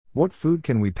What food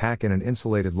can we pack in an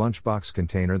insulated lunchbox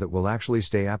container that will actually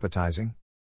stay appetizing?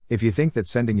 If you think that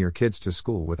sending your kids to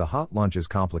school with a hot lunch is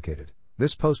complicated,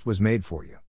 this post was made for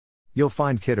you. You'll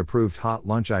find kid-approved hot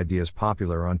lunch ideas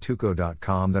popular on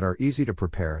Tuco.com that are easy to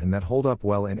prepare and that hold up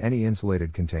well in any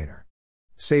insulated container.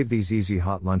 Save these easy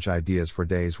hot lunch ideas for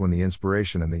days when the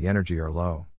inspiration and the energy are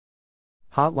low.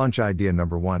 Hot lunch idea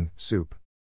number 1, soup.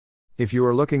 If you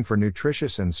are looking for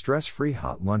nutritious and stress-free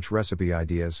hot lunch recipe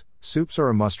ideas, soups are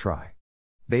a must-try.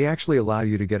 They actually allow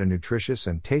you to get a nutritious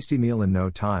and tasty meal in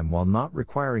no time while not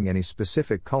requiring any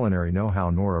specific culinary know-how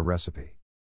nor a recipe.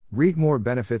 Read more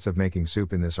benefits of making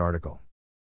soup in this article.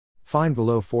 Find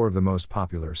below 4 of the most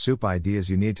popular soup ideas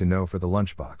you need to know for the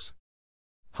lunchbox.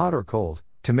 Hot or cold,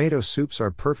 tomato soups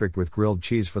are perfect with grilled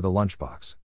cheese for the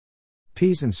lunchbox.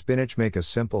 Peas and spinach make a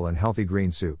simple and healthy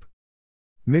green soup.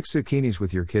 Mix zucchinis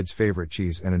with your kids' favorite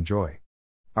cheese and enjoy.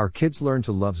 Our kids learn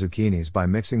to love zucchinis by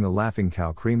mixing the Laughing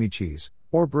Cow creamy cheese,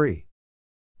 or brie.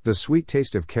 The sweet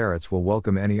taste of carrots will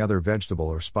welcome any other vegetable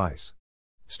or spice.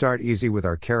 Start easy with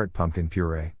our carrot pumpkin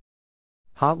puree.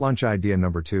 Hot lunch idea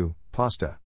number 2,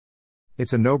 pasta.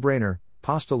 It's a no-brainer,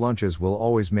 pasta lunches will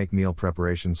always make meal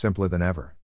preparation simpler than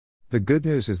ever. The good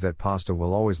news is that pasta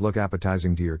will always look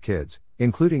appetizing to your kids,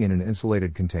 including in an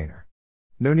insulated container.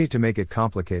 No need to make it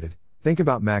complicated. Think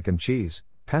about mac and cheese,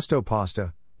 pesto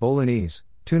pasta, bolognese,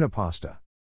 tuna pasta.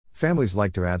 Families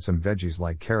like to add some veggies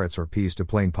like carrots or peas to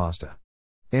plain pasta.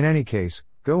 In any case,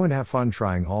 go and have fun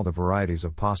trying all the varieties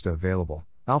of pasta available: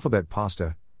 alphabet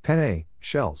pasta, penne,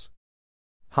 shells.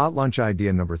 Hot lunch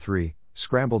idea number 3,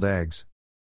 scrambled eggs.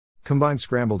 Combine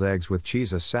scrambled eggs with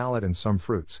cheese, a salad and some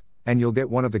fruits, and you'll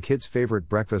get one of the kids' favorite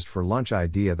breakfast for lunch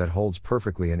idea that holds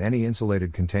perfectly in any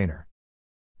insulated container.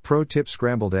 Pro tip: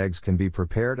 scrambled eggs can be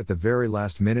prepared at the very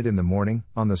last minute in the morning,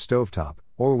 on the stovetop,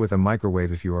 or with a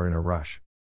microwave if you are in a rush.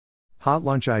 Hot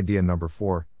lunch idea number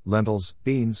 4, lentils,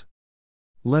 beans.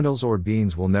 Lentils or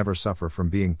beans will never suffer from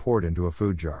being poured into a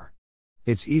food jar.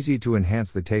 It's easy to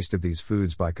enhance the taste of these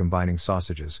foods by combining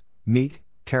sausages, meat,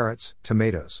 carrots,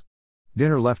 tomatoes.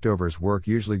 Dinner leftovers work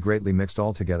usually greatly mixed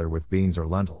all together with beans or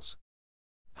lentils.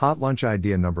 Hot lunch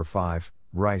idea number 5,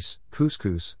 rice,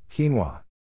 couscous, quinoa.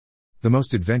 The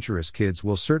most adventurous kids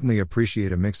will certainly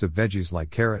appreciate a mix of veggies like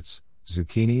carrots,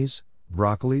 zucchinis,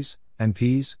 broccolis, and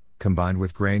peas, combined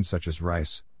with grains such as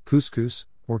rice, couscous,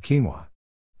 or quinoa.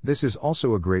 This is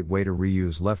also a great way to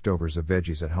reuse leftovers of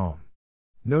veggies at home.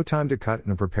 No time to cut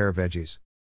and prepare veggies.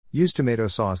 Use tomato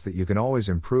sauce that you can always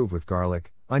improve with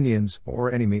garlic, onions,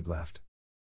 or any meat left.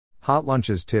 Hot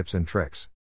lunches tips and tricks.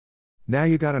 Now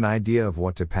you got an idea of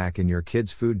what to pack in your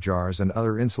kids' food jars and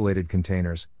other insulated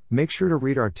containers. Make sure to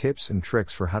read our tips and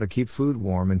tricks for how to keep food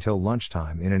warm until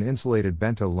lunchtime in an insulated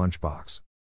bento lunchbox.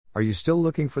 Are you still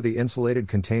looking for the insulated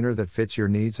container that fits your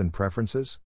needs and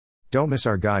preferences? Don't miss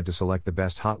our guide to select the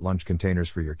best hot lunch containers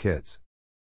for your kids.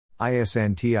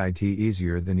 Isn't it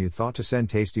easier than you thought to send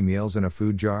tasty meals in a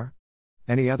food jar?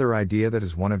 Any other idea that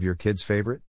is one of your kids'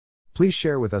 favorite? Please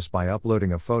share with us by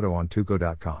uploading a photo on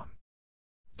Tuco.com.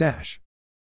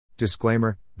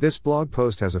 Disclaimer: this blog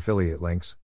post has affiliate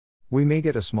links. We may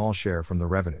get a small share from the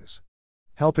revenues.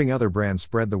 Helping other brands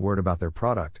spread the word about their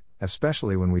product,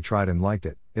 especially when we tried and liked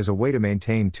it, is a way to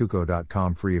maintain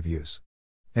Tuco.com free of use.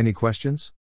 Any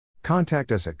questions?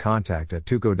 Contact us at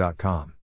contact@tuco.com.